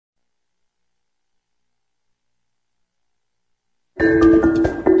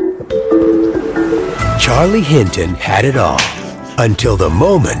Charlie Hinton had it all until the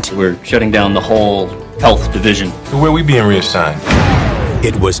moment We're shutting down the whole health division. Where we being reassigned?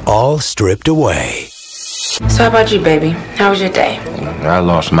 it was all stripped away. So how about you, baby? How was your day? I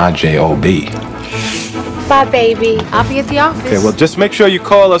lost my J.O.B. Bye, baby. I'll be at the office. Okay, well, just make sure you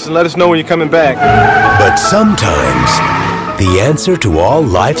call us and let us know when you're coming back. But sometimes the answer to all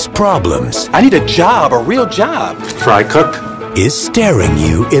life's problems I need a job, a real job. Fry cook. is staring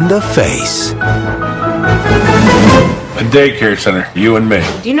you in the face. A daycare center, you and me.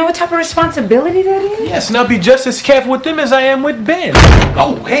 Do you know what type of responsibility that is? Yes, and I'll be just as careful with them as I am with Ben.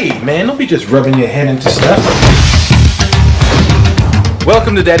 Oh, hey, man, don't be just rubbing your head into stuff.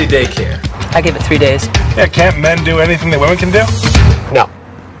 Welcome to Daddy Daycare. I give it 3 days. Yeah, can't men do anything that women can do?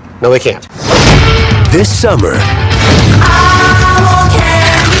 No, they can't. This summer,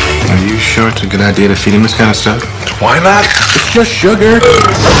 Are you sure it's a good idea to feed him this kind of stuff? Why not? It's just sugar.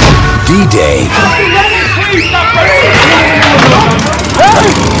 D-Day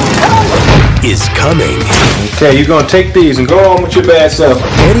is coming. Okay, you're gonna take these and go on with your bad self.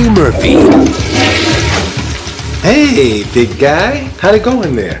 Eddie Murphy Hey, big guy. How'd it go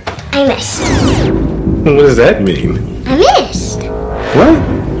in there? I missed. What does that mean? I missed. What?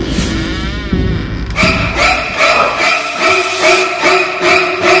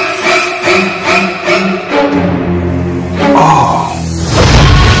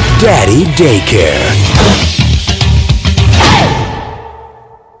 Daddy Daycare.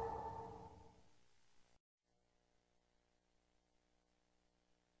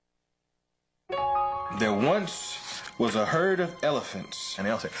 There once was a herd of elephants, and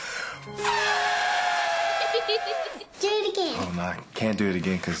they all say, Do it again. "Oh no, I can't do it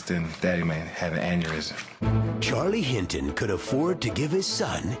again because then Daddy may have an aneurysm." Charlie Hinton could afford to give his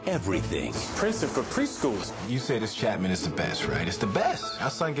son everything. Princeton for preschools. You say this Chapman is the best, right? It's the best. Our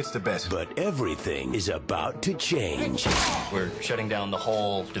son gets the best. But everything is about to change. We're shutting down the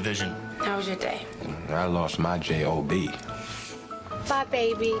whole division. How was your day? I lost my J.O.B. Bye,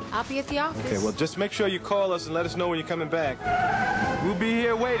 baby. I'll be at the office. Okay, well, just make sure you call us and let us know when you're coming back. We'll be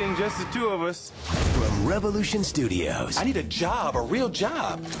here waiting, just the two of us. From Revolution Studios, I need a job, a real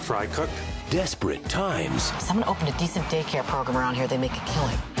job. Fry cook. desperate times Someone opened a decent daycare program around here, they make a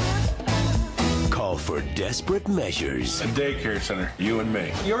killing. call for desperate measures. A daycare center, you and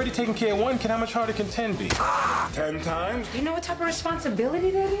me. You already taking care of one kid, how much harder can 10 be? 10 times? Do you know what type of responsibility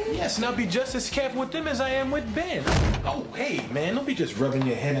that is? Yes, and I'll be just as careful with them as I am with Ben. Oh, hey, man, don't be just rubbing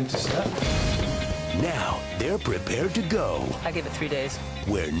your head into stuff. Now they're prepared to go I give it 3 days.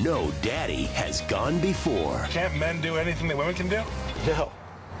 where no daddy has gone before. Can't men do anything that women can do?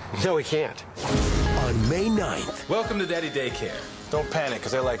 No, we can't. On May 9th, Welcome to Daddy Daycare. Don't panic,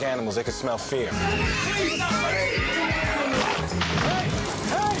 because they're like animals. They can smell fear.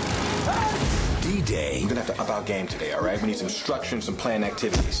 D-Day We're going to have to up our game today, all right? We need some structure and some planned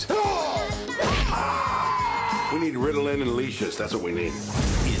activities. We need Ritalin and leashes, that's what we need.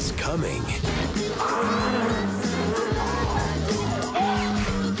 is coming.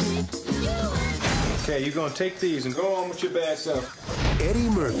 Okay, you're going to take these and go on with your bad self. Eddie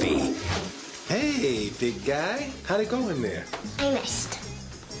Murphy Hey, big guy. How'd it go in there? I missed.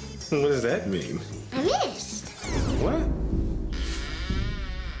 What does that mean? I missed. What?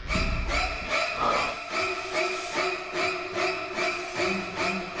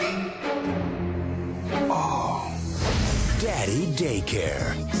 Daddy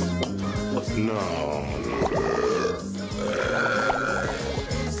Daycare. No.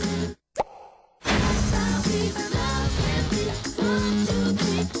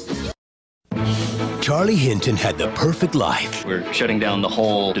 Charlie Hinton had the perfect life. We're shutting down the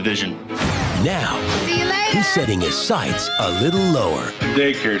whole division. Now See you later. he's setting his sights a little lower. A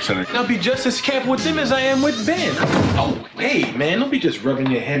daycare center. I'll be just as careful with them as I am with Ben. Oh, hey, man, don't be just rubbing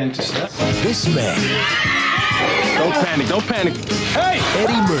your head into stuff. This man, Don't panic, don't panic. Hey!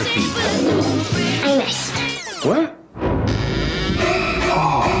 Eddie Murphy, I missed. What?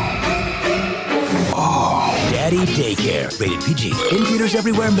 Daddy Daycare. Rated PG. In theaters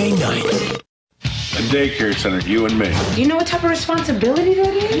everywhere May 9th. A daycare center, you and me. Do you know what type of responsibility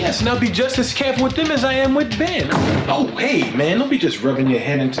that is? Yes, and I'll be just as careful with them as I am with Ben. Oh, hey, man, don't be just rubbing your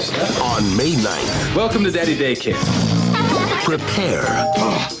head into stuff. On May 9th, Welcome to Daddy Daycare. prepare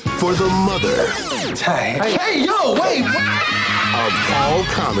for the mother Hey, yo, wait! of all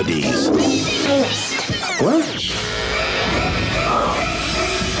comedies. I missed. What?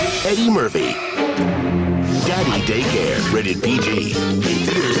 Eddie Murphy. Daddy Daycare. Rated PG. In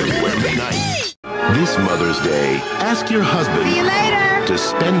theaters everywhere May 9th. This Mother's Day, ask your husband See you later. to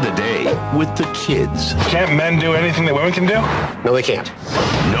spend the day with the kids. Can't men do anything that women can do? No, they can't.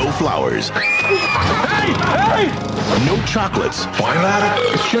 No flowers. Hey! No chocolates. Why not?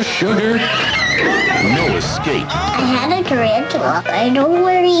 It's just sugar. No escape. I had a tarantula. I know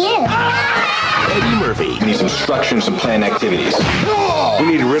where he is. Eddie Murphy. We need some structure and some planned activities.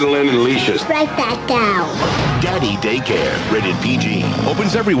 We need Ritalin and leashes. Write that down. Daddy Daycare, rated PG.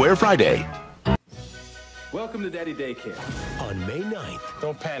 Opens everywhere Friday. Welcome to Daddy Daycare. On May 9th.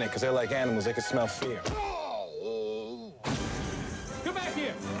 Don't panic, because they're like animals. They can smell fear. Come back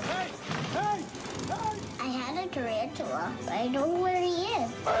here. Hey! Hey! Hey! I had a tarantula. I know where he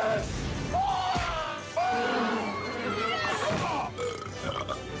is.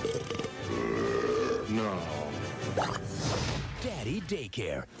 No. Daddy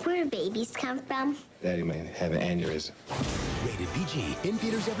Daycare. Where do babies come from? Daddy may have an aneurysm. Rated PG. In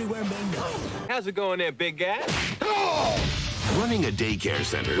theaters everywhere May 9th. How's it going there, big guy? Running a daycare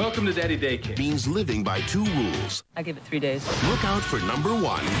center Welcome to Daddy Daycare. means living by 2 rules. I give it 3 days. Look out for number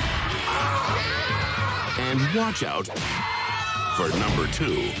 1. And watch out for number 2.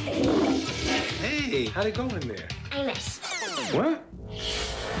 Hey, how'd it go in there? I missed. What?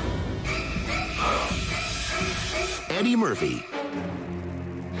 Eddie Murphy.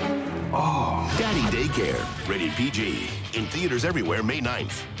 Oh. Daddy Daycare, rated PG. In theaters everywhere May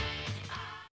 9th.